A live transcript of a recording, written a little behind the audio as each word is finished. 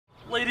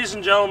Ladies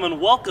and gentlemen,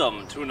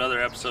 welcome to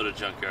another episode of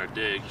Junkyard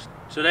Digs.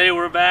 Today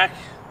we're back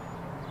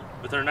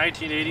with our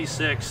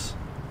 1986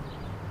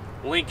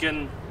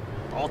 Lincoln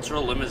Ultra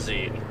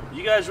Limousine.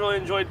 You guys really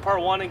enjoyed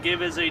part one and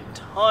gave us a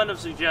ton of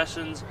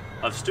suggestions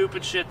of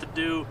stupid shit to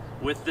do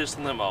with this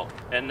limo.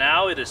 And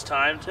now it is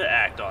time to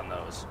act on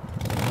those.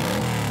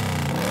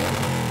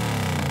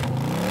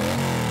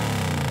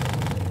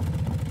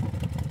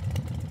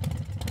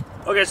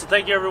 Okay, so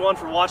thank you everyone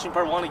for watching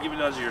part one and giving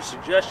us your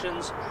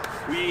suggestions.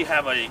 We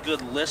have a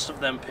good list of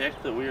them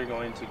picked that we are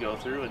going to go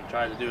through and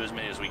try to do as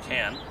many as we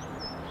can.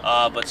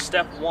 But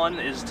step one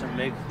is to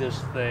make this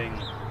thing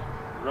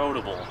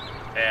roadable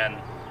and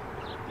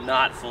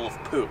not full of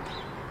poop.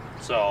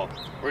 So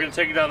we're going to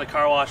take it down to the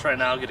car wash right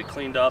now, get it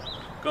cleaned up,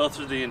 go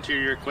through the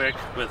interior quick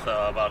with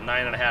about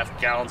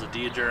 9.5 gallons of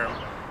de-germ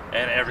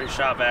and every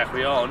shop vac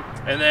we own,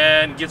 and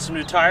then get some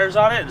new tires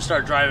on it and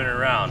start driving it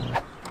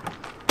around.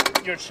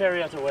 Your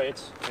cherry out the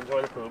weights.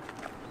 Enjoy the poop.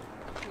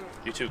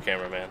 You too,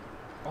 cameraman.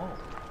 Oh.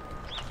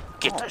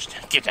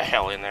 Get the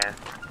hell in there.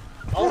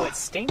 Oh, it's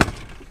stinky.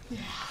 Yeah.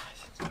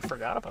 I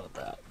forgot about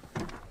that.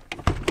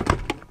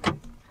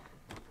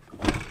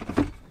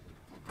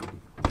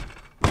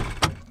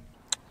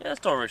 Yeah, this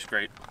door works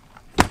great.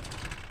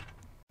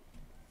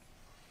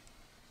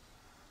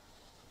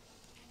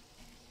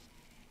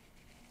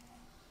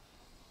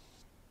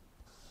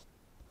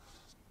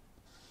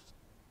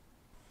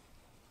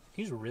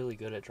 He's really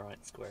good at drawing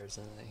squares,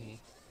 isn't he?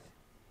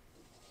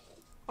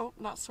 Oh,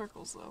 not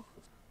circles though.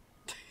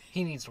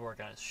 He needs to work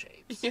on his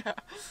shapes. Yeah.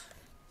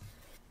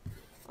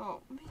 Oh,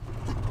 man.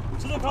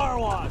 To the car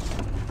wash.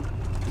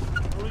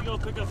 Where we go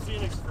pick up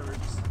Phoenix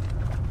first.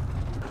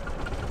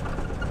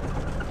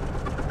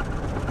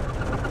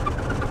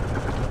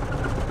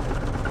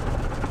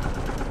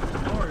 The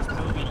door is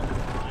moving a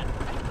lot.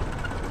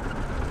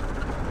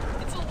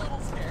 It's a little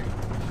scary.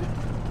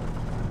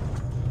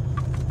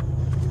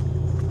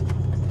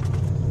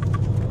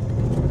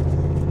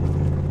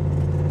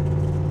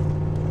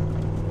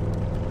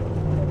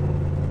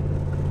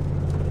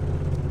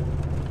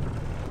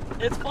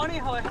 It's funny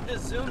how I have to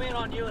zoom in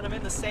on you and I'm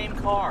in the same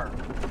car.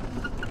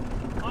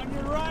 On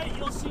your right,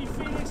 you'll see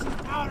Phoenix's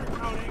powder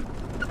coating.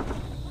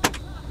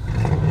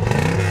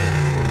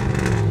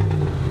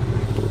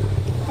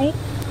 Oh.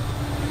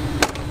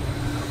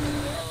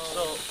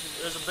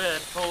 So there's a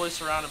bed totally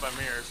surrounded by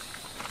mirrors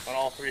on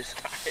all three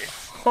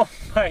sides. Oh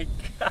my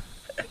god.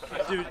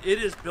 Dude,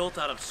 it is built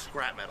out of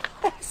scrap metal.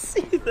 I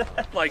see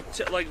that. Like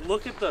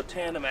look at the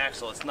tandem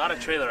axle. It's not a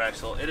trailer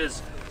axle. It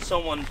is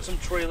some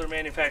trailer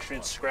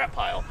manufacturing scrap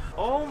pile.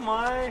 Oh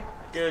my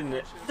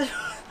goodness.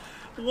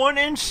 1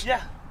 inch?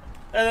 Yeah.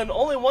 And then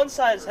only one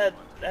side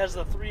has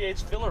the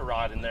 3/8 filler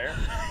rod in there,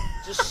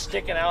 just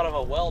sticking out of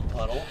a weld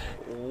puddle.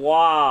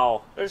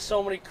 Wow. There's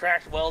so many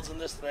cracked welds in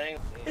this thing.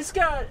 It's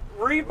got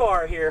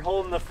rebar here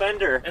holding the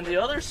fender. And the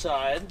other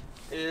side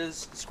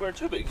is square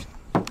tubing.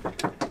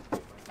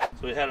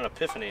 So we had an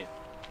epiphany.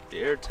 The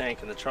air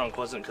tank in the trunk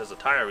wasn't because the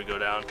tire would go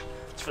down.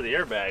 It's for the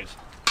airbags.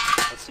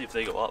 Let's see if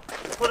they go up.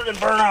 Put it in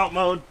burnout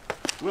mode.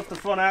 Lift the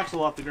front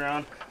axle off the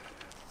ground.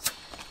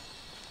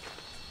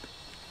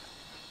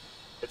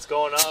 It's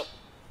going up.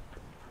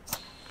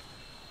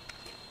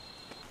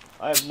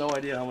 I have no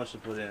idea how much to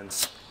put in.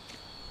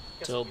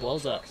 Till it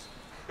blows up.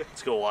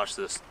 Let's go watch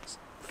this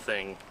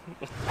thing.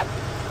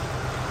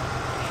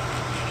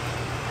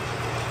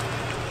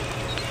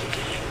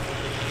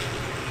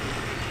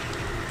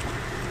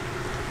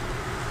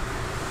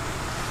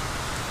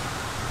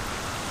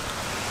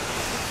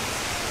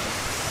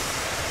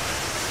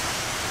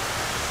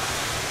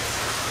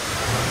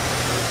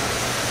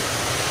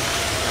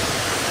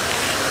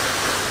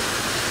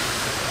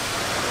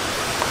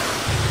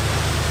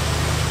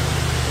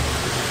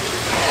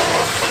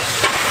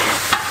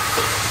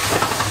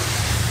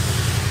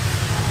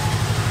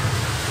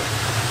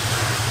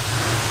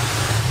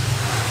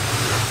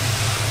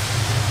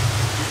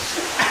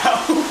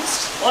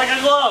 Like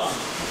a glove.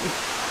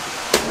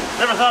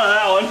 Never thought of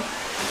that one.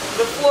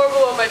 The floor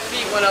below my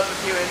feet went up a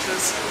few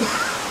inches.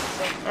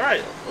 All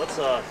right, let's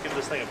give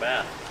this thing a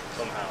bath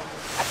somehow.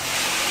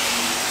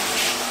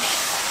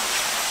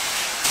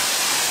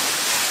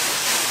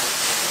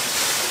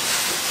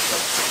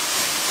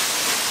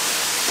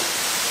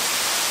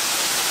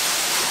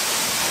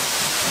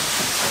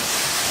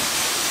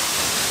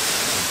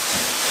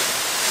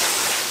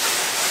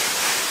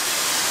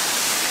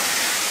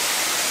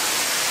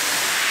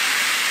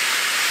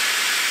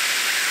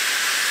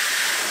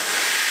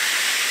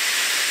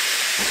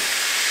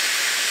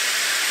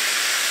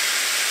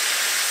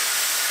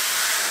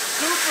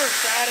 Super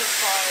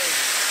satisfying.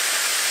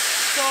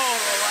 So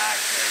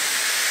relaxing.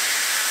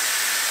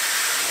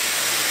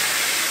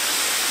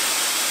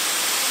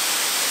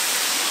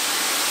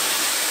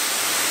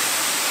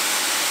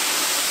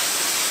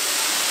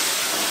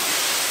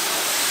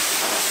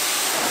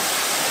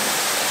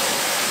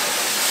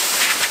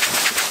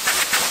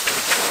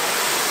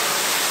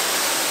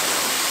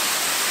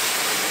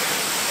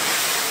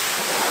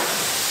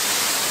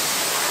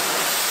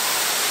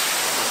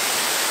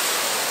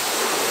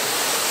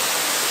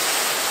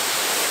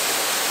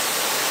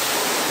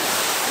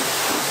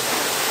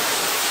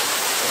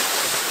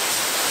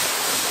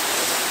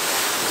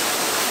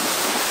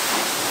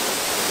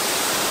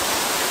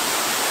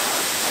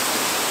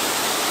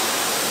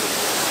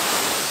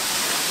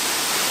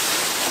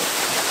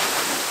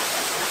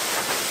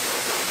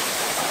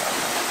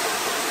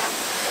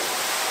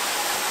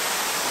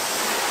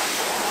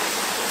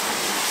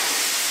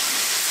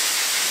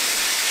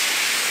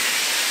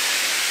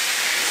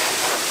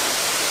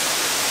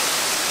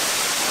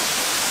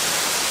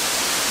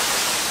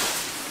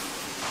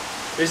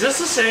 Is this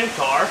the same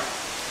car?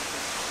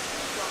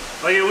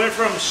 Like it went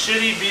from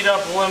shitty beat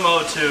up limo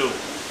to,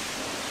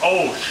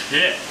 oh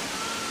shit,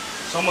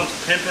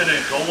 someone's pimping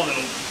a gold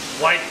and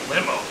white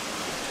limo.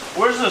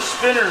 Where's the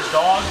spinners,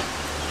 dog?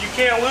 You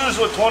can't lose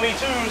with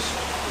 22s.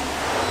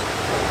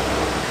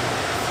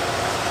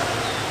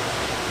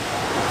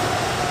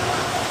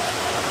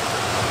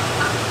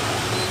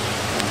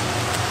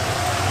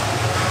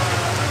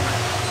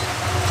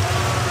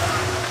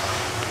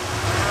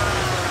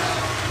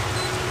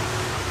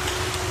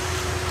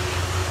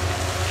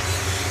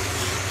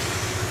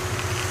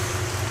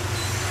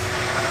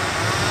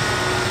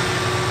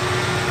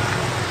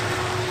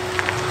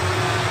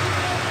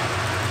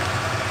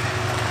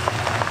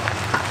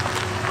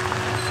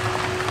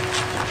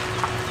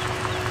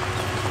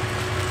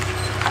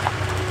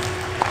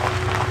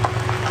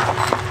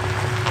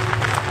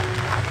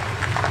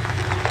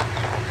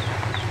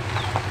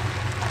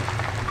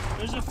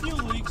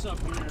 Up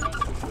here, that's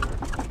for sure.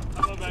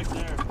 How about back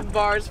there?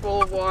 Bar's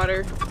full of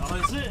water. Oh,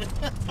 is it?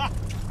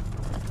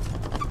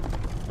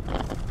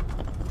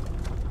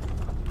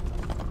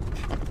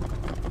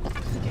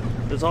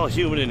 It's all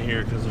humid in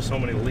here because there's so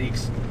many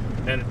leaks.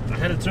 And I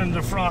had to turn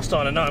the frost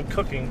on and now I'm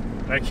cooking.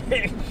 I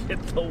can't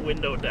get the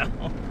window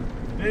down.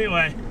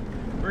 Anyway,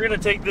 we're gonna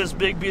take this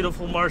big,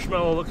 beautiful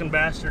marshmallow looking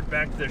bastard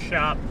back to the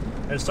shop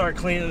and start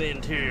cleaning the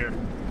interior.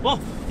 Oh,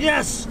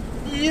 yes!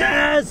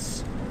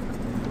 Yes!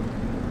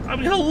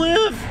 I'm gonna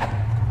live!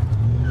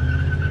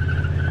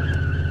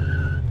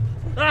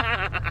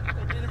 I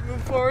didn't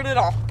move forward at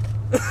all.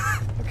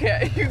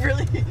 Okay, you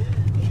really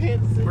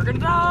can't see. We're gonna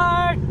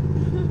die!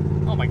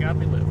 Oh my god,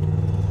 we lived.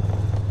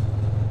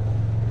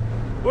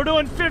 We're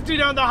doing 50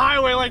 down the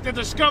highway like the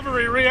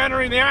Discovery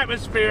re-entering the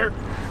atmosphere.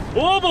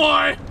 Oh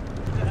boy!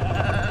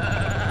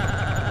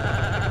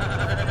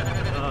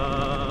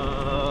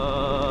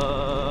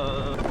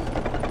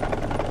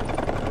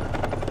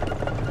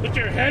 Put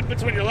your head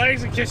between your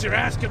legs and kiss your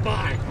ass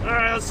goodbye.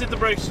 Alright, let's see if the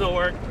brakes still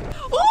work.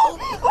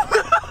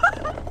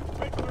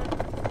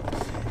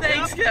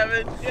 Thanks,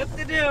 Kevin. Yep,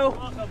 they do.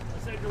 Welcome.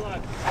 I saved your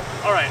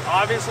life. Alright,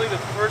 obviously the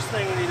first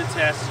thing we need to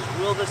test is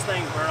will this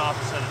thing burn off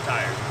a set of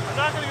tires? I'm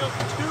not going to go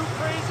too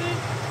crazy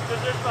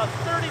because there's about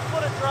 30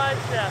 foot of drive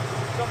shaft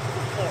when you come to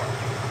the floor.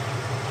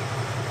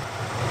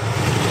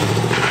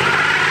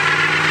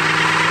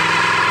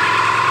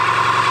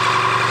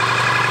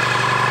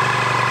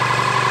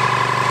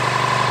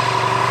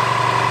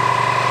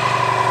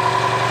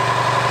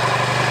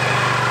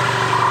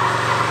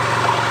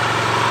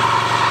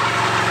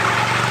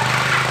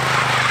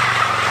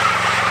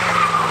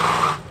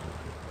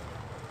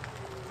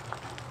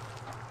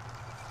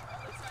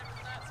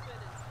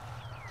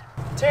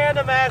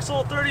 Tandem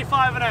axle,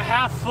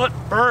 35.5 foot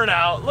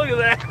burnout. Look at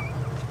that.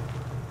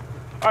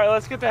 All right,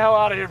 let's get the hell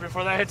out of here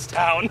before that hits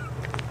town.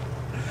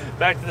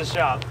 Back to the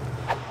shop.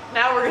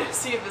 Now we're gonna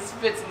see if this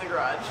fits in the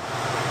garage.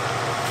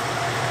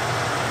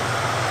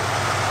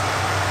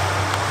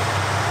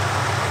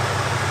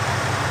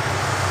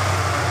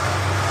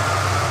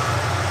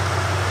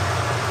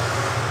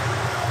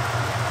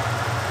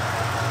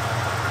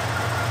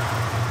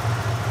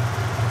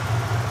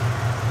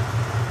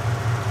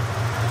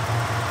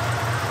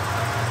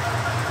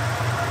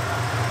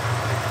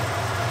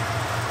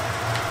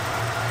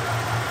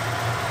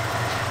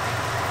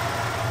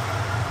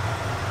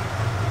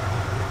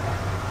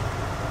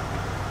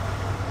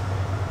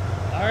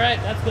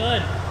 Alright, that's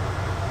good.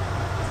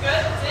 It's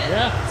good? It's in?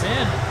 Yeah, it's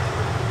in.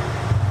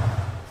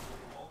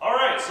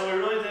 Alright, so we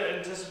really didn't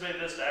anticipate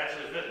this to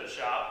actually fit in the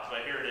shop,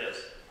 but here it is.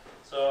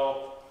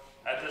 So,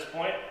 at this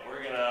point,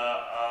 we're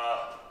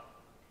gonna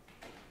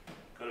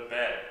go to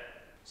bed.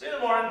 See you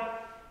in the morning.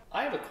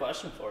 I have a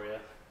question for you.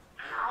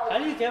 How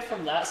do you get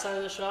from that side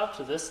of the shop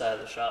to this side of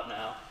the shop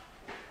now?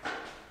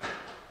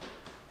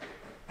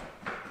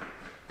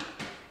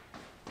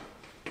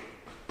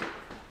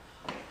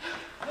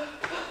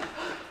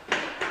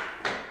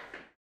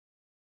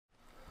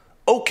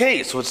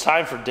 Okay, so it's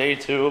time for day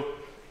 2.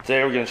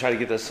 Today we're gonna try to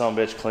get this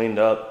sumbitch cleaned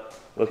up,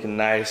 looking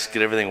nice,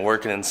 get everything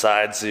working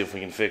inside, see if we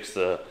can fix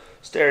the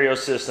stereo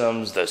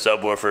systems, the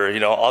subwoofer, you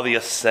know, all the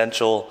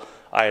essential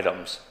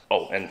items.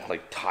 Oh, and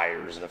like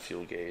tires and a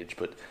fuel gauge,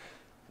 but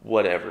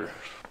whatever.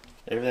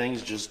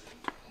 Everything's just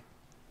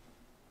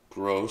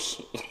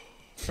gross,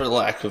 for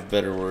lack of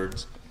better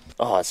words.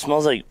 Oh, it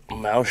smells like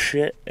mouse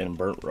shit and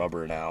burnt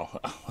rubber now.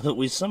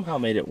 We somehow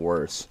made it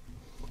worse.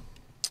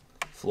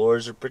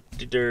 Floors are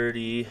pretty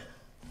dirty.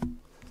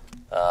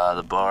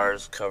 The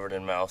bar's covered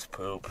in mouse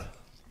poop.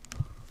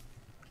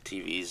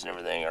 TVs and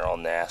everything are all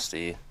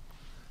nasty.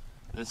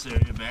 This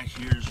area back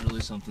here is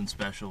really something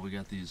special. We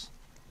got these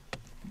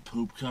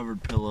poop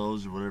covered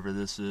pillows or whatever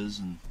this is,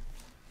 and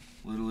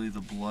literally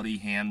the bloody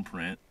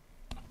handprint.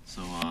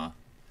 So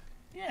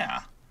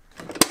yeah.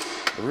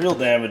 The real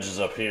damage is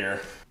up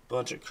here.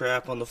 Bunch of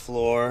crap on the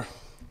floor.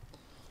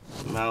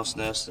 Mouse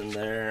nest in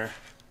there.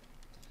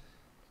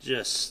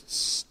 Just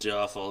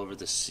stuff all over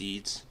the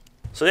seats.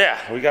 So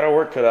yeah, we got our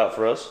work cut out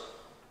for us.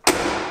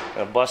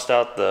 Gonna bust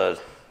out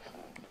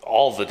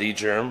all the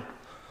D-germ,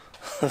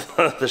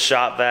 the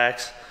shop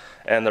vacs,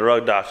 and the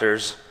rug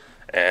doctors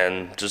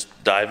and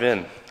just dive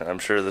in. And I'm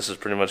sure this is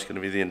pretty much going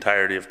to be the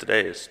entirety of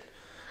today, is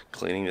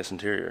cleaning this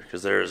interior,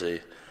 because there is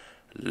a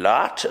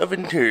lot of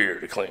interior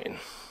to clean.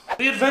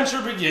 The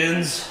adventure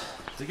begins.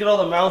 To get all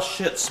the mouse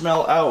shit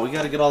smell out, we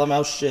got to get all the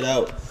mouse shit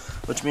out,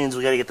 which means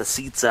we got to get the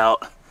seats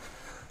out.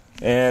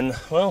 And,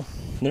 well,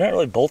 they're not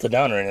really bolted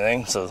down or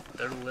anything, so...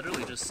 They're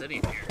literally just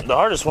sitting here. The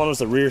hardest one was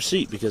the rear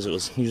seat, because it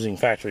was using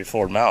factory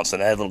Ford mounts,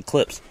 and it had little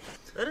clips.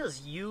 That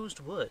is used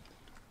wood.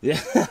 Yeah,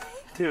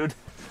 dude.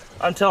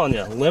 I'm telling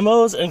you,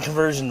 limos and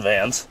conversion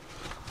vans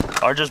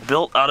are just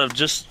built out of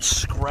just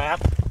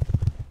scrap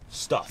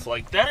stuff.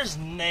 Like, that is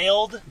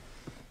nailed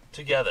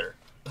together.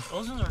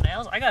 Those ones are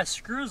nails? I got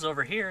screws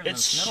over here in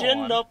It's this middle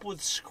shinned one. up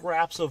with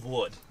scraps of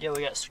wood. Yeah,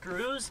 we got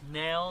screws,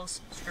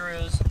 nails,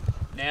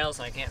 nails,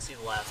 and I can't see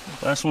the last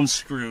one. Last one's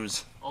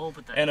screws. Oh,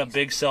 but that And a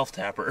big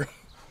self-tapper.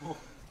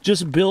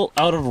 Just built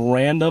out of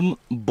random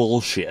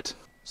bullshit.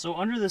 So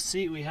under the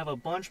seat we have a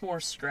bunch more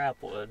scrap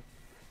wood,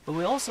 but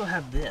we also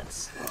have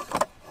this.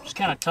 Just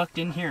kind of tucked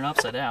in here and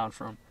upside down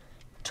from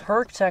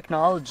Turk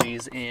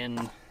Technologies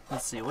in,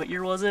 let's see, what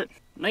year was it?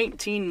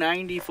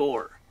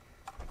 1994.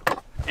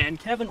 And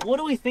Kevin, what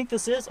do we think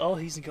this is? Oh,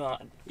 he's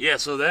gone. Yeah,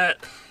 so that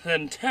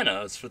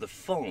antenna is for the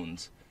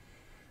phones.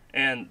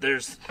 And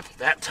there's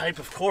that type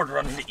of cord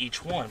running to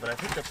each one, but I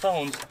think the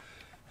phones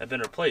have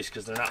been replaced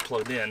because they're not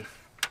plugged in.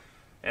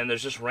 And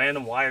there's just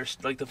random wires,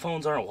 like the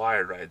phones aren't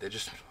wired right. They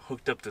just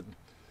hooked up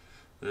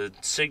the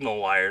signal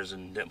wires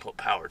and didn't put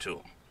power to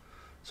them.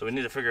 So we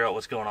need to figure out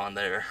what's going on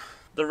there.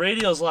 The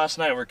radios last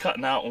night were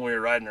cutting out when we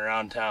were riding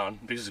around town,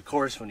 because of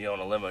course when you own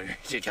a limo,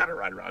 you gotta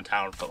ride around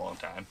town for a long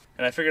time.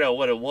 And I figured out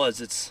what it was.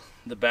 It's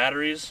the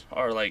batteries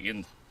are like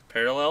in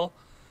parallel,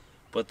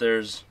 but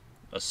there's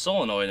a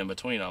solenoid in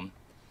between them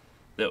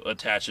that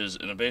attaches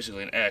in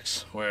basically an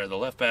X, where the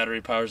left battery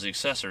powers the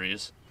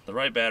accessories, the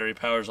right battery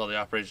powers all the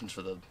operations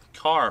for the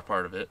car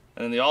part of it,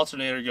 and then the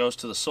alternator goes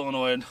to the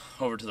solenoid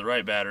over to the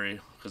right battery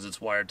because it's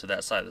wired to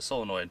that side of the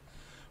solenoid.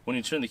 When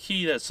you turn the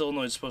key, that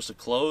solenoid is supposed to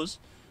close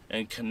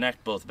and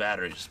connect both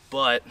batteries,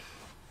 but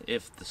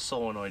if the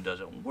solenoid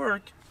doesn't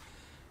work,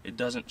 it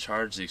doesn't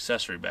charge the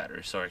accessory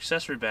battery. So our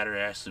accessory battery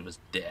actually was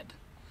dead,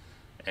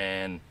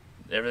 and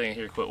everything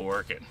here quit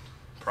working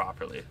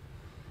properly.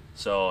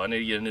 So I need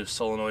to get a new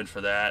solenoid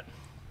for that,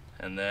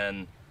 and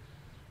then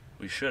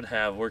we should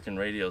have working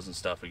radios and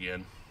stuff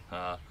again.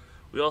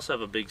 We also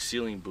have a big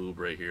ceiling boob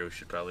right here we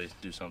should probably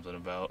do something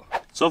about.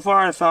 So far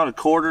I found a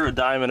quarter, a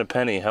dime, and a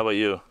penny. How about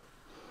you?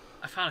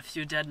 I found a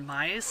few dead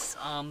mice.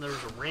 There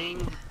was a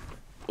ring.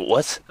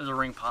 What? There's a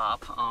ring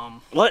pop.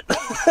 What?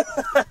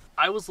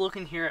 I was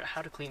looking here at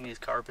how to clean these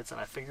carpets, and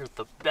I figured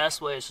the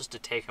best way is just to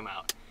take them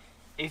out.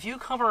 If you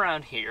come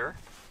around here,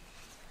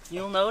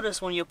 you'll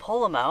notice when you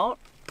pull them out,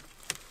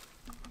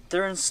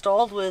 they're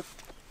installed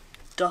with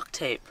duct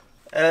tape.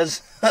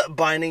 As a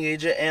binding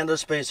agent and a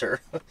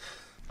spacer.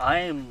 I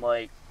am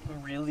like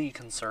really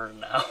concerned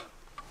now.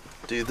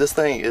 Dude, this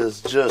thing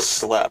is just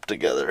slapped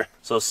together.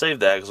 So save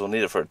that because we'll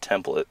need it for a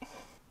template.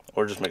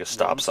 Or just make a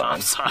stop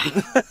sign.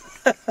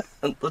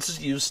 Let's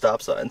just use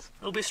stop signs.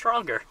 It'll be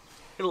stronger.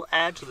 It'll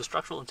add to the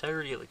structural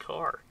integrity of the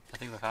car. I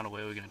think we found a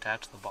way we can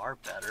attach the bar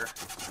better.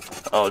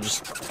 Oh,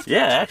 just...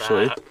 Yeah,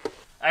 actually.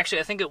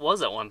 Actually, I think it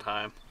was at one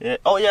time. Yeah.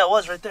 Oh, yeah, it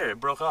was right there. It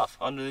broke off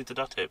underneath the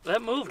duct tape.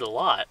 That moved a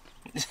lot.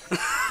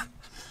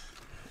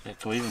 Yeah,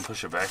 can we even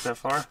push it back that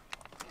far?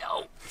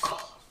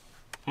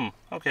 No.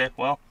 Okay,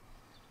 well,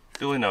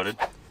 duly noted.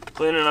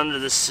 Cleaning under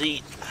the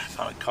seat, I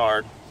found a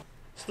card.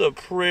 It's the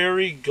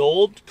Prairie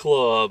Gold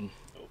Club.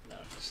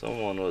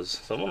 Someone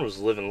was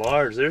living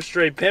large. They're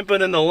straight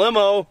pimping in the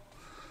limo,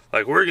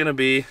 like we're gonna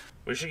be.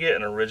 We should get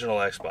an original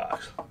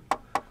Xbox,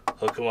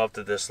 hook them up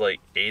to this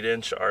like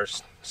 8-inch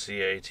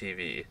RCA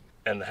TV,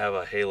 and have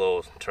a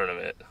Halo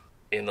tournament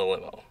in the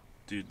limo.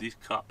 Dude, these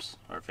cups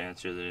are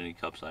fancier than any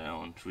cups I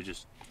own. Should we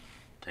just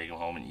take them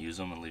home and use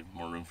them and leave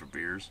more room for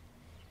beers?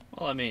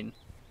 Well, I mean,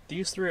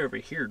 these three over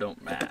here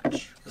don't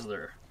match. Is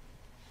there?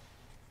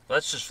 Well,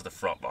 that's just for the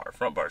front bar.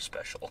 Front bar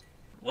special.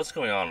 What's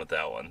going on with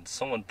that one? Did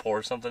someone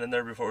pour something in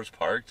there before it was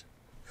parked?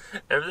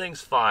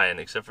 Everything's fine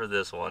except for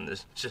this one.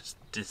 It's just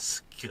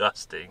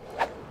disgusting.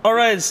 All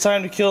right, it's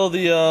time to kill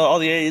the all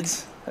the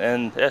AIDS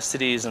and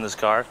STDs in this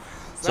car.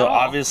 So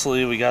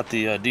obviously we got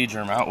the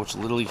D-germ out, which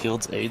literally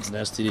kills AIDS and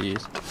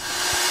STDs.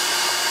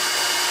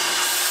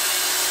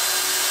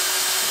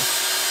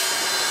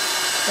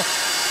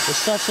 This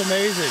stuff's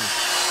amazing.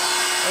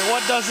 Like,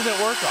 what doesn't it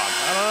work on?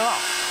 I don't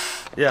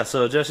know. Yeah,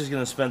 so Jesse's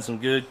gonna spend some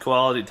good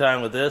quality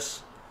time with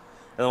this,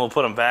 and then we'll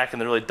put them back in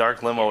the really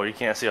dark limo where you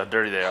can't see how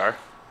dirty they are.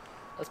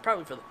 That's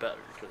probably for the better.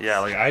 Yeah,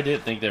 like I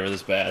didn't think they were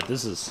this bad.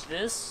 This is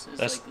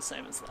like the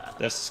same as that.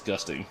 That's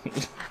disgusting.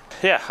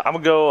 Yeah, I'm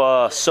gonna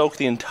go soak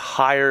the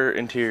entire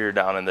interior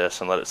down in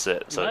this and let it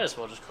sit. You might as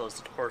well just close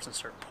the doors and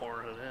start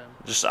pouring it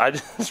in. I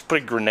just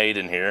put a grenade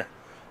in here.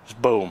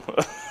 Just boom.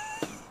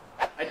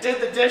 I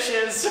did the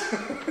dishes.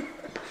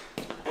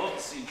 We'll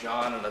see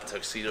John in a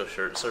tuxedo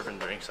shirt serving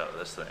drinks out of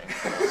this thing.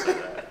 I'll say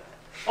that.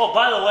 Oh,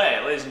 by the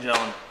way, ladies and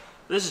gentlemen,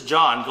 This is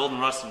John, Golden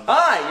Rust.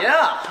 Hi,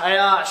 yeah.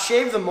 I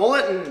shaved the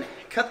mullet and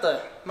cut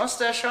the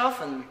mustache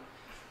off, and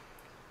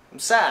I'm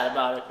sad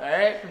about it,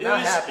 alright? I'm not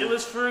happy. It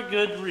was for a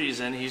good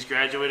reason. He's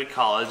graduated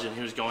college and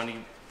he was going to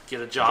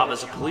get a job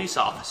as a police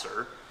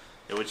officer,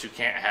 in which you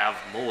can't have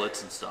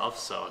mullets and stuff,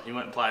 so he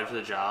went and applied for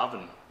the job,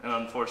 and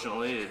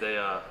unfortunately they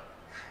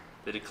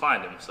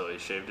declined him, so he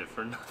shaved it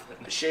for nothing.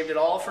 I shaved it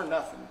all for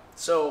nothing.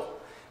 So,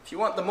 if you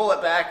want the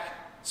mullet back,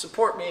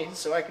 support me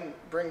so I can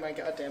bring my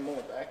goddamn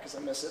mullet back, because I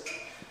miss it.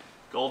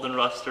 Golden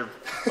Ruster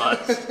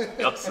Buzz.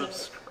 Go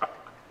subscribe.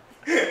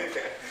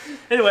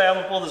 Anyway, I'm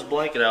gonna pull this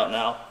blanket out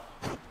now.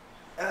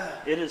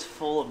 It is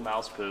full of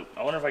mouse poop.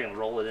 I wonder if I can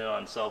roll it in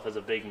on itself as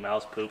a big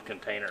mouse poop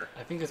container.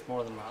 I think it's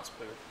more than mouse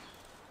poop.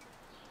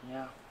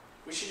 Yeah.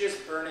 We should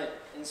just burn it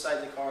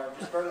inside the car.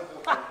 Just burn the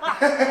whole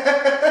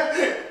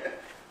thing.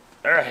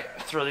 Alright,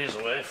 throw these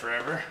away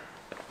forever.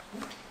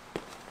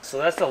 So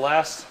that's the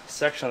last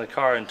section of the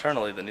car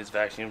internally that needs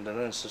vacuumed, and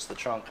then it's just the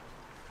trunk.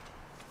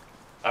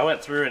 I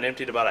went through and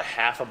emptied about a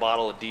half a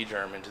bottle of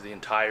D-germ into the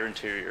entire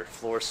interior.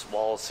 Floors,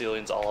 walls,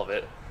 ceilings, all of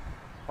it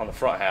on the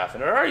front half.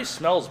 And it already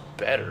smells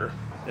better.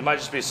 It might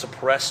just be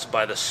suppressed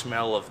by the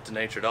smell of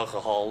denatured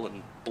alcohol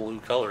and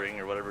blue coloring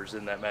or whatever's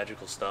in that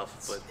magical stuff.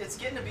 But it's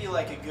getting to be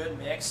like a good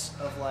mix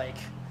of like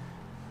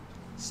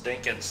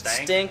stink and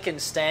stank. Stink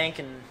and stank,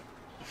 and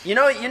you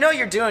know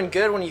you're doing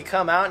good when you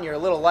come out and you're a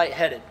little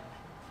lightheaded.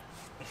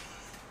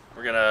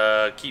 We're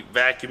gonna keep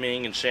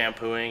vacuuming and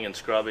shampooing and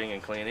scrubbing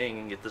and cleaning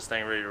and get this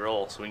thing ready to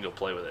roll so we can go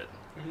play with it.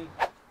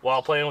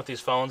 While playing with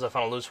these phones, I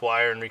found a loose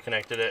wire and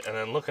reconnected it, and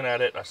then looking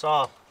at it, I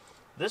saw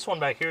this one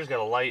back here has got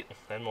a light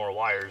and more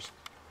wires.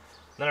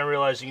 Then I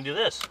realized you can do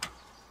this.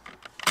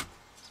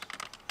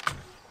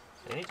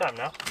 Anytime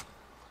now.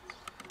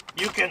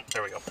 You can,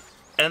 there we go.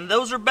 And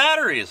those are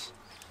batteries,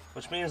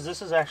 which means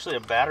this is actually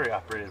a battery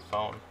operated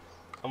phone.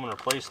 Someone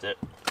replaced it.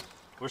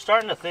 We're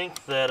starting to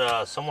think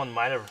that someone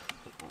might have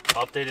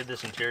updated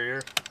this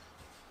interior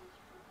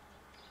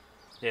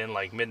in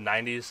like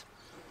mid-90s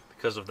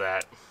because of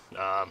that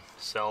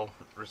cell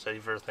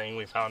receiver thing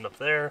we found up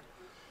there.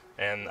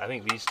 And I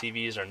think these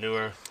TVs are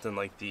newer than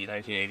like the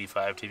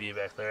 1985 TV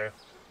back there.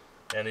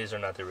 And these are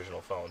not the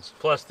original phones.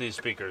 Plus these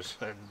speakers,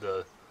 and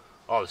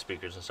all the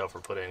speakers and stuff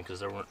were put in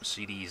because there weren't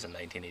CDs in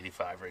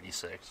 1985 or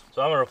 86.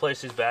 So I'm going to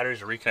replace these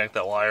batteries and reconnect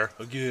that wire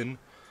again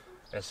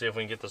and see if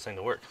we can get this thing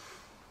to work.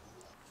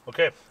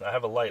 Okay, I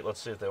have a light.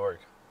 Let's see if they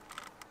work.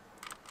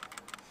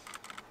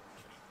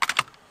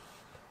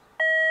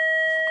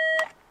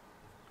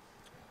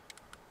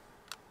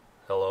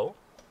 Hello?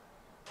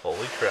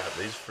 Holy crap,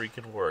 these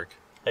freaking work.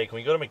 Hey, can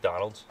we go to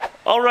McDonald's?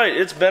 Alright,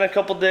 it's been a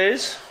couple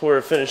days.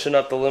 We're finishing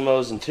up the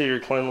limo's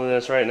interior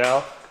cleanliness right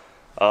now.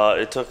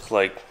 It took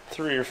like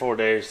 3 or 4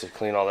 days to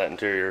clean all that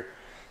interior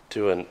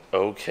to an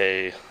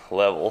okay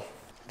level.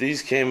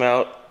 These came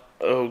out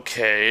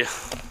okay.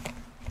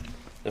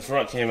 The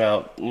front came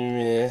out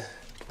meh.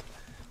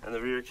 And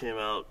the rear came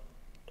out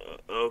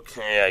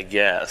okay, I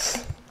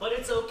guess. But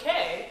it's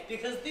okay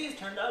because these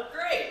turned out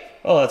great.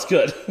 Oh, that's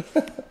good.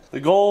 The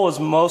goal was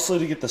mostly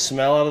to get the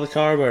smell out of the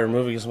car by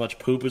removing as much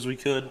poop as we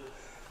could,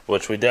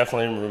 which we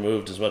definitely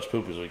removed as much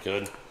poop as we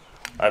could.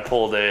 I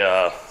pulled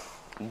a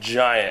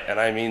giant, and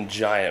I mean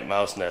giant,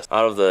 mouse nest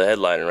out of the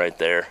headliner right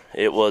there.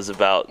 It was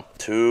about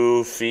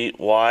 2 feet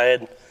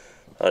wide,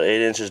 about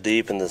 8 inches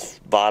deep, and the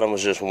bottom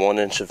was just 1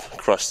 inch of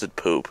crusted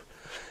poop.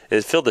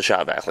 It filled the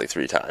shop vac like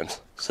 3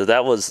 times. So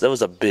that was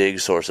a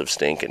big source of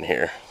stink in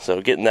here.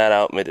 So getting that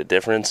out made a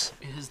difference.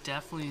 It is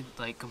definitely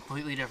like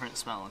completely different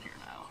smell in here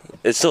now.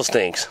 It still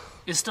stinks.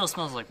 It still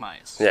smells like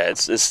mice. Yeah,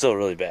 it's still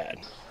really bad.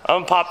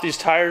 I'm gonna pop these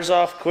tires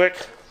off quick.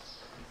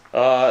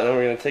 And then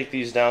we're gonna take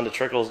these down to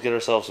Trickles, get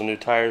ourselves some new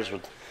tires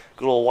with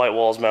good old white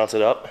walls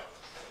mounted up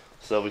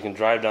so we can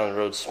drive down the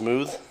road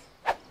smooth.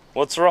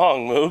 What's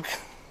wrong, Mook?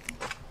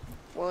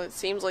 Well, it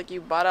seems like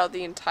you bought out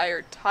the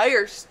entire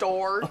tire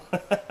store.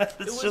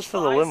 It's just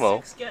for the limo.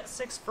 6 get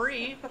 6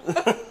 free.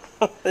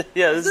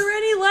 Yeah, Is there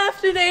any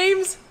left in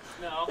Ames?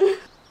 No.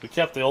 we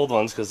kept the old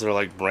ones because they're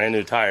like brand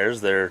new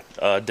tires. They're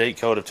date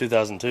code of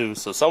 2002.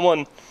 So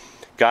someone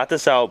got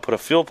this out, put a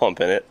fuel pump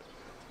in it,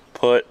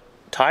 put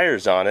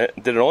tires on it,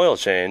 did an oil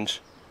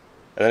change,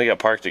 and then it got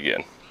parked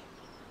again.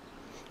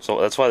 So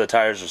that's why the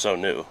tires are so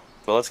new.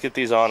 But let's get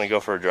these on and go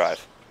for a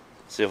drive.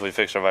 See if we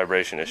fix our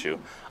vibration issue.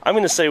 I'm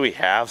going to say we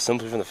have,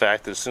 simply from the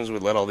fact that as soon as we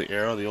let all the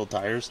air out of the old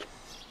tires,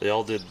 they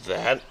all did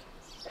that.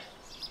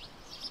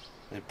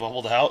 They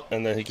bubbled out,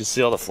 and then you can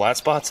see all the flat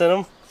spots in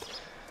them.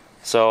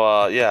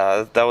 So,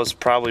 yeah, that was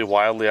probably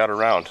wildly out of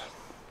round.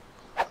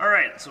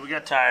 Alright, so we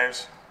got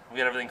tires. We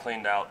got everything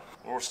cleaned out.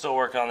 We're still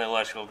working on the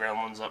electrical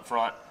gremlins up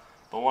front.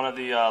 But one of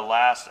the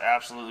last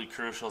absolutely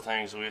crucial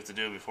things that we have to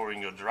do before we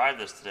can go drive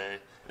this today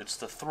is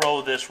to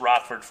throw this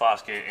Rockford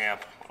Fosgate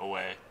amp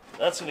away.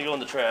 That's going to go in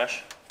the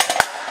trash.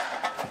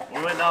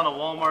 We went down to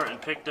Walmart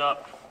and picked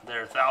up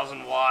their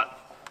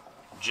 1,000-watt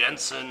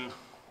Jensen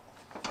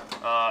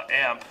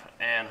amp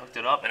and hooked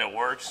it up, and it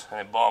works, and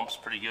it bumps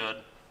pretty good.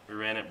 We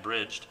ran it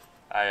bridged.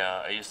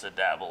 I used to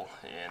dabble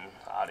in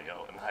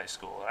audio in high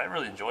school, and I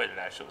really enjoyed it,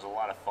 actually. It was a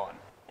lot of fun.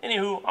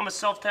 Anywho, I'm gonna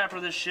self-tapper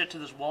this shit to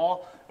this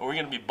wall, and we're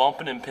gonna be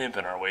bumping and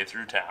pimping our way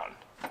through town.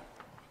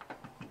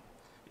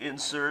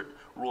 Insert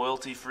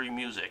royalty-free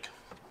music.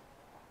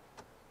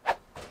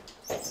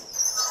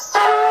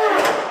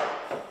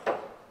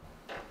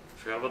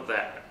 Forgot about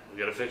that. We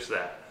gotta fix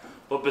that.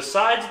 But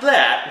besides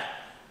that,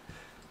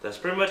 that's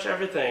pretty much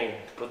everything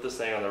to put this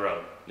thing on the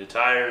road. New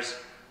tires,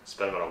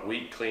 spent about a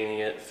week cleaning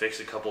it, fix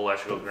a couple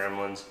electrical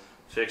gremlins,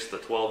 fix the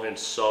 12-inch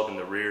sub in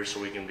the rear so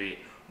we can be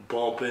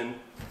bumping.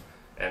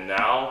 And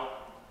now,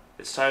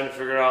 it's time to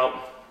figure out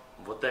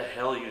what the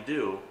hell you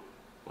do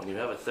when you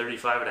have a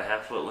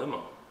 35.5-foot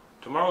limo.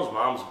 Tomorrow's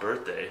Mom's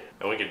birthday,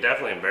 and we could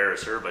definitely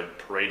embarrass her by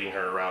parading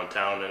her around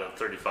town in a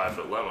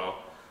 35-foot limo,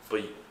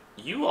 but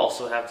you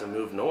also have to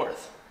move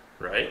north,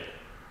 right?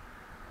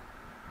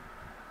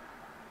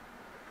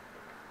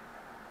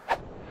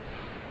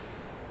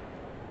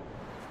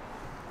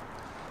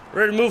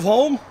 Ready to move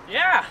home?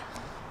 Yeah.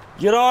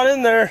 Get on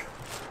in there.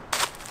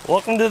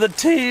 Welcome to the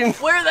team.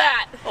 Where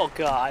that? Oh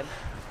God.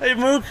 Hey,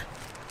 Mook.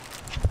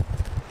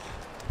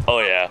 Oh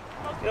yeah.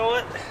 You know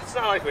what? It's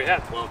not like we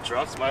have 12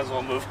 trucks. Might as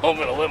well move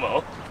home in a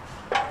limo.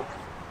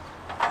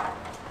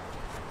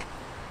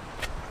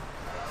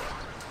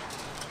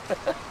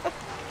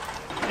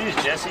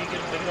 Jeez, Jesse, you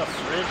get a big enough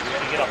fridge. You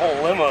gotta get a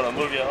whole limo to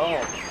move you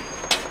home.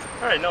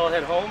 All right, now I'll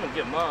head home and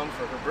get Mom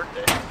for her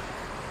birthday.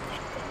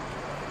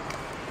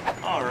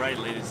 All right,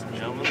 ladies and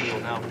gentlemen, we will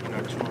now begin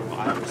our tour of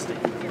Iowa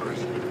State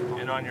University.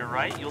 And on your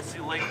right, you'll see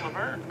Lake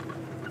Laverne.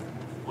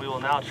 We will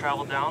now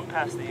travel down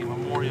past the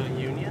Memorial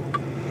Union,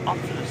 up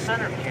to the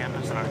center of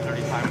campus in our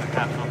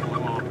 35.5-foot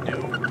limo of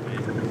doom.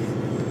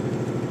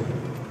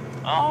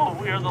 Oh,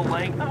 we are the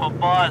length of a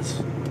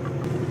bus.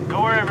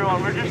 Don't worry,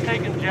 everyone, we're just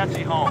taking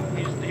Jesse home.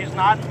 He's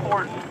not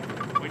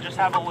important. We just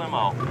have a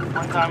limo.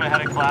 One time I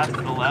had a class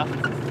to the left.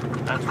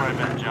 That's where I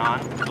met John,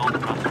 the old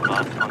professor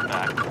bus. Fun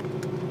fact.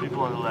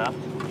 People on the left.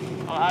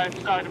 Oh, hi, I'm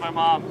talking to my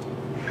mom.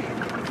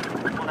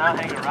 We'll now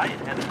hang a right,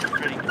 head to the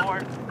Trading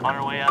Court, on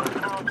our way out of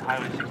town to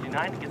Highway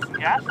 69 to get some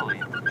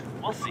gasoline.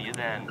 We'll see you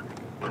then.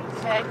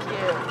 Heck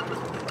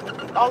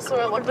yeah. Also,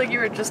 it looked like you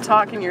were just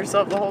talking to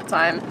yourself the whole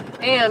time.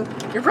 And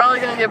you're probably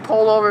gonna get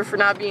pulled over for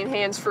not being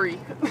hands-free.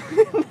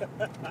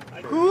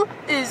 Who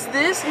is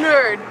this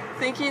nerd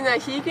thinking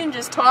that he can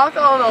just talk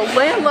on a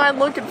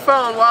landline-looking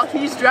phone while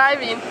he's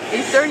driving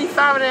a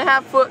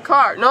 35.5-foot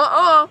car?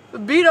 Nuh-uh. The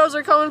Betos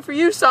are coming for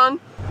you, son.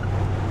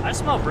 I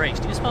smell brakes.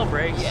 Do you smell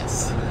brakes?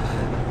 Yes,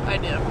 I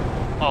do.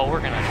 Oh,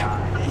 we're gonna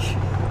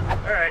die.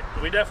 All right,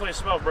 we definitely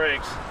smell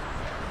brakes.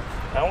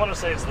 I want to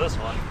say it's this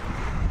one.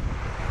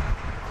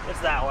 It's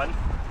that one.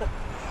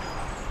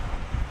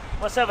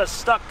 Must have a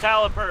stuck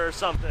caliper or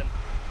something.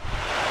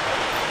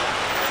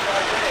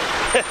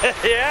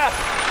 Yeah.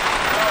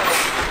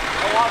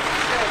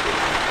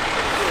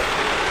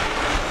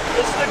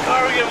 This is the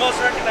car we get most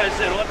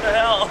recognized in. What the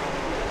hell?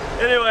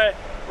 Anyway,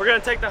 we're gonna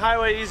take the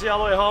highway easy all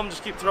the way home.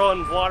 Just keep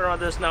throwing water on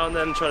this now and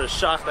then, try to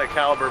shock that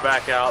caliper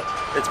back out.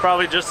 It's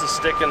probably just a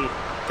sticking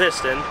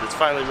piston that's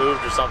finally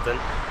moved or something.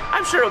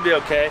 I'm sure it'll be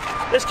okay.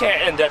 This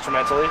can't end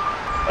detrimentally.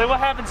 Like, what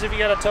happens if you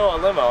gotta tow a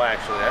limo,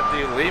 actually? Do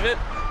you leave it?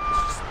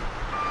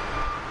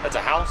 That's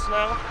a house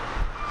now?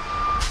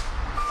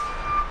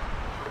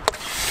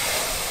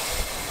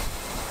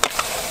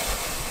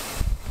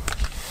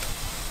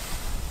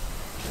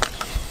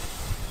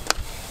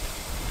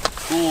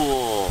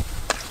 Cool.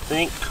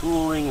 Think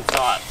cooling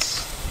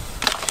thoughts.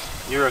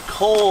 You're a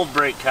cold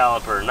brake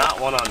caliper, not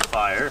one on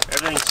fire.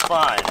 Everything's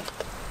fine.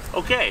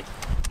 Okay,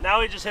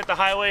 now we just hit the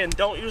highway and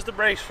don't use the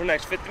brakes for the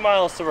next 50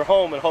 miles till we're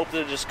home and hope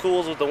that it just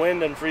cools with the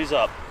wind and freeze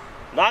up.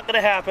 Not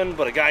gonna happen,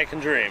 but a guy can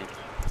dream.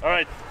 All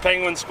right,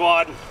 Penguin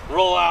Squad,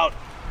 roll out.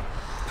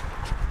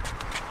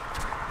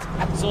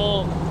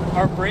 So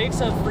our brakes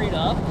have freed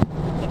up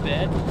a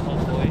bit,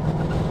 hopefully.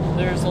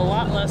 There's a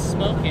lot less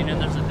smoking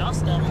and there's a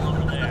dust devil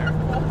over there.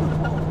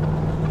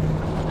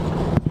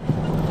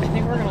 I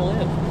think we're gonna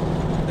live.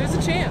 There's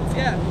a chance,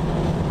 yeah.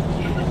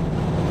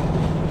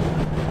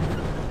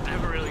 I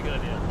have a really good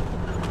idea.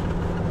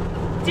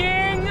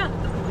 Ding!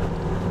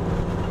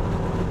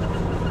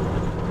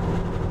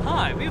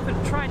 Hi, we've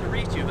been trying to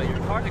reach you about your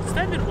car's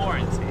extended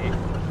warranty.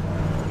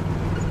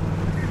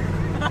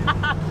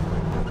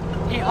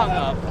 He hung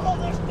up. Call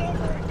this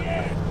number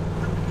again.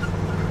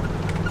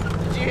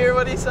 Did you hear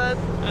what he said?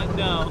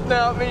 No.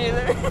 No, me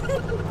neither.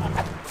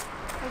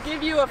 I'll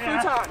give you a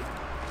futon.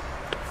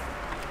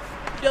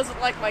 He doesn't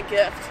like my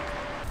gift.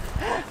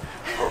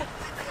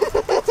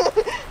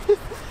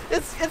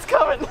 It's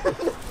coming.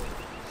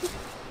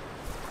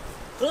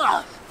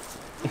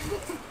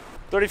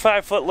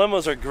 35-foot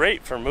limos are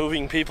great for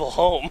moving people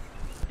home.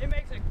 It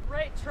makes a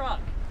great truck.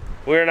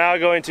 We're now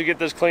going to get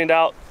this cleaned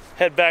out,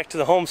 head back to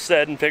the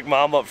homestead and pick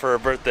Mom up for her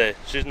birthday.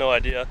 She has no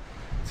idea.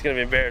 It's gonna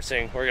be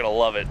embarrassing. We're gonna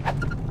love it.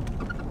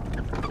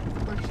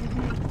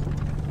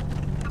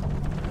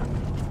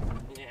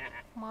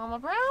 Mama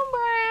Brown.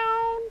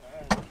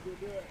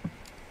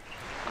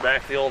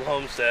 Back to the old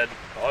homestead.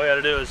 All we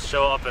gotta do is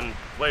show up and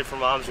wait for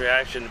Mom's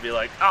reaction to be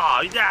like,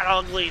 "Oh, that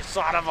ugly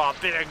son of a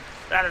pig!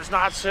 That is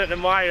not sitting in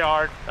my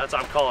yard." That's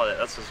what I'm calling it.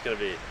 That's what it's gonna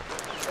be.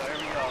 There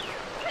we go.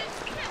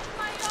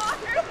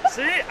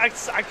 See,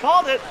 I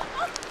called it.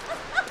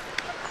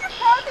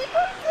 Happy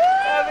birthday!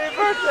 Happy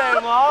birthday,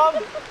 Mom.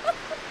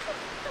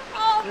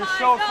 Oh Your my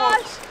chauffeur-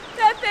 gosh,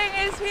 that thing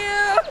is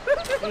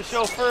huge. The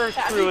chauffeur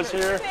crew is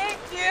here. Thank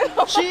you.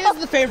 She is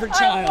the favorite I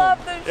child.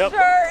 love the Yep.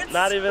 shirts.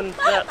 Not even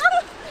that.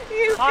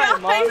 You Hi,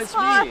 guys, Mom, it's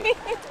hi. me.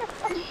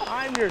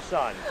 I'm your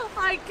son.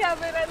 Hi,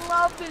 Kevin. I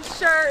love the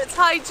shirts.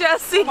 Hi,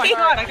 Jesse. Oh my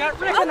god, I got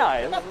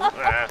recognized.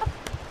 Ah.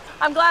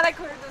 I'm glad I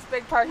cleared this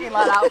big parking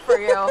lot out for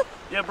you.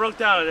 Yeah, it broke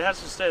down. It has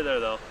to stay there,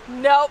 though.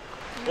 Nope.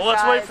 Well,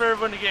 let's wait Guys. for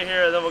everyone to get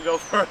here, and then we'll go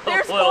for a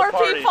There's little more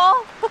party.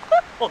 people.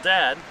 Well,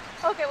 Dad.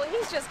 Okay, well,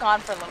 he's just gone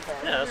for a little bit.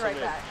 Yeah, that's Be right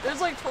what I mean. back. There's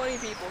like 20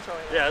 people showing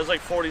up. Yeah, there's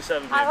like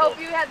 47 people. I hope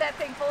you had that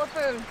thing full of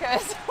food,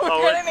 because we're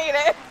Oh, gonna need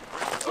it.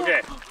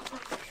 Okay.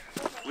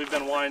 We've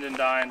been wined and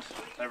dined.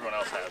 Everyone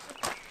else has.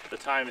 The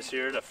time is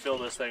here to fill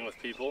this thing with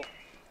people.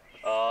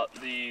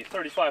 The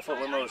 35-foot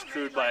limo is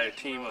crewed by a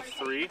team of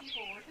 3.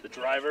 The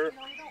driver,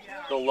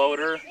 the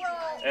loader,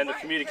 and the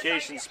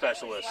communications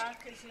specialist.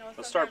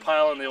 Let's start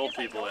piling the old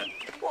people in.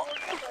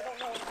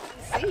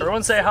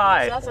 Everyone say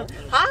hi.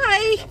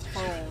 Hi.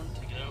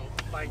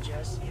 By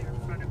Jess here in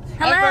front of me.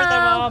 Hello. Happy birthday,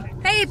 Mom.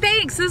 Hey,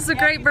 thanks. This is a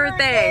great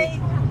birthday.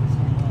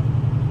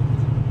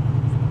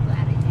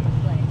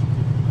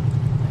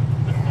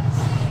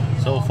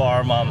 So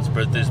far, Mom's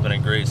birthday's been a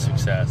great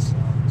success.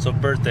 So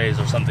birthdays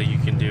are something you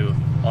can do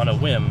on a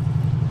whim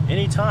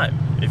anytime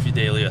if you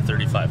daily a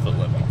 35-foot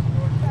limo.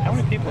 How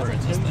many people are in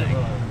this thing?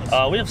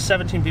 We have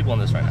 17 people in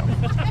this right now.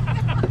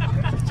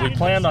 We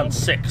planned on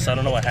 6. I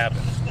don't know what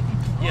happened.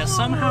 Yeah,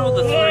 somehow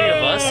the 3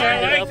 of us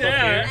ended up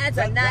here. That's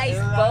a nice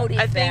boat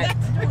I think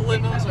effect.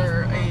 limos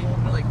are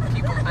a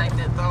people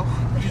magnet, though.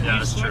 Yeah,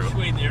 that's true.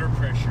 Fluctuate the air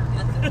pressure.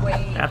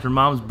 After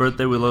Mom's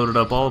birthday, we loaded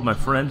up all of my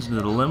friends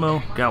into the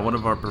limo, got one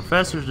of our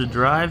professors to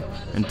drive,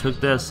 and took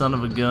that son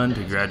of a gun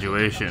to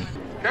graduation.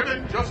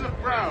 Kevin Joseph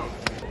Brown.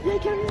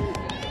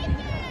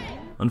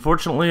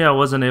 Unfortunately, I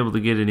wasn't able to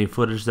get any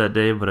footage that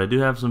day, but I do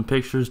have some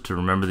pictures to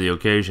remember the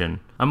occasion.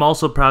 I'm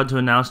also proud to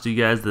announce to you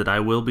guys that I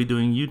will be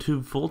doing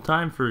YouTube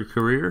full-time for a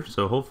career,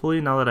 so hopefully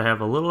now that I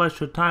have a little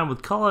extra time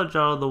with college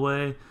out of the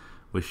way,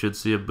 we should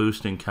see a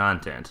boost in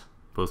content,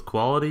 both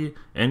quality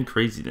and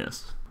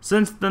craziness.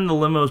 Since then, the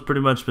limo's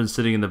pretty much been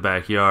sitting in the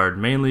backyard,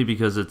 mainly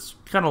because it's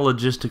kind of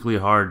logistically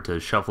hard to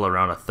shuffle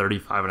around a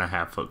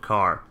 35.5-foot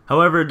car.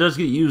 However, it does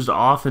get used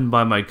often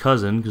by my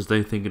cousin because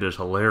they think it is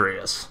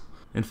hilarious.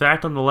 In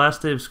fact, on the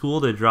last day of school,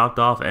 they dropped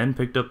off and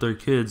picked up their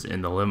kids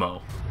in the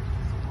limo.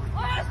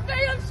 Last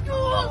day of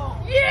school!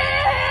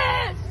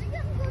 Yes!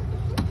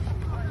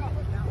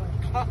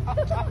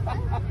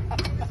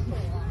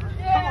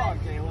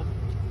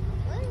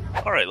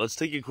 Alright, let's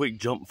take a quick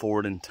jump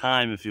forward in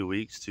time a few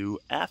weeks to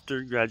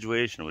after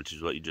graduation, which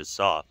is what you just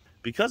saw.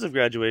 Because of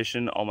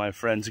graduation, all my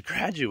friends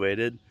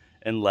graduated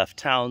and left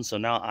town, so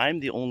now I'm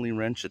the only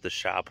wrench at the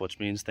shop, which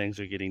means things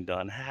are getting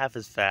done half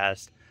as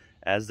fast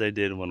as they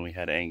did when we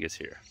had Angus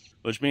here.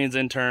 Which means,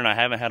 in turn, I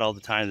haven't had all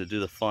the time to do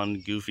the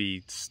fun,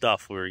 goofy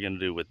stuff we were going to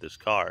do with this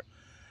car.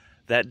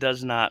 That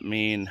does not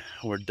mean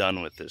we're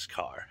done with this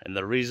car. And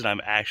the reason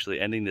I'm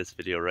actually ending this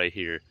video right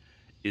here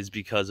is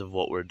because of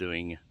what we're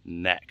doing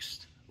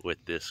next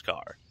with this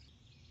car.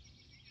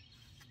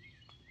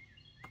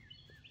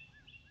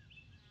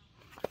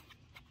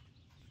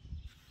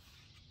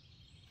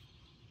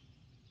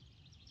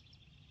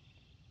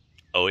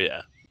 Oh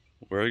yeah,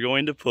 we're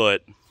going to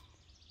put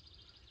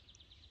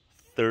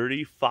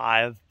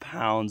 35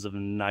 pounds of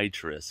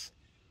nitrous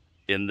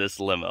in this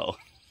limo.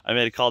 I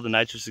made a call to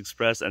Nitrous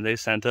Express and they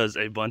sent us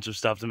a bunch of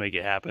stuff to make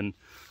it happen.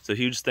 So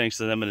huge thanks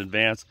to them in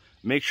advance.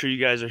 Make sure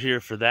you guys are here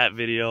for that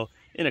video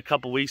in a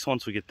couple weeks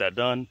once we get that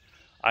done.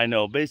 I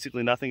know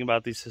basically nothing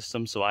about these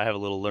systems, so I have a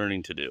little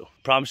learning to do.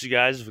 Promise you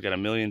guys, if we got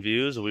 1 million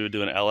views, we would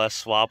do an LS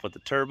swap with the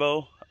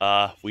turbo.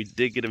 We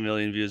did get 1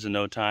 million views in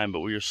no time, but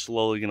we are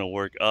slowly gonna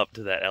work up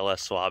to that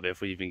LS swap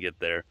if we even get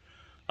there,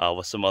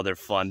 with some other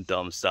fun,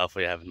 dumb stuff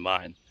we have in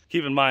mind.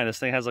 Keep in mind, this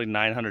thing has like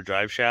 900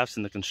 drive shafts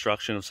in the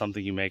construction of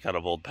something you make out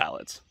of old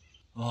pallets.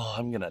 Oh,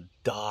 I'm gonna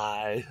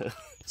die.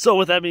 So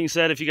with that being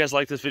said, if you guys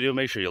like this video,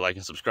 make sure you like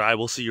and subscribe.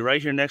 We'll see you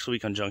right here next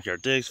week on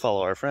Junkyard Digs.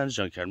 Follow our friends,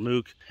 Junkyard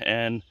Mook,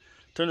 and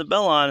turn the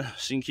bell on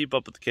so you can keep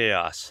up with the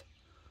chaos.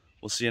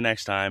 We'll see you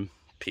next time.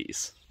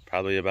 Peace.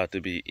 Probably about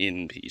to be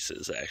in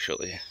pieces,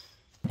 actually.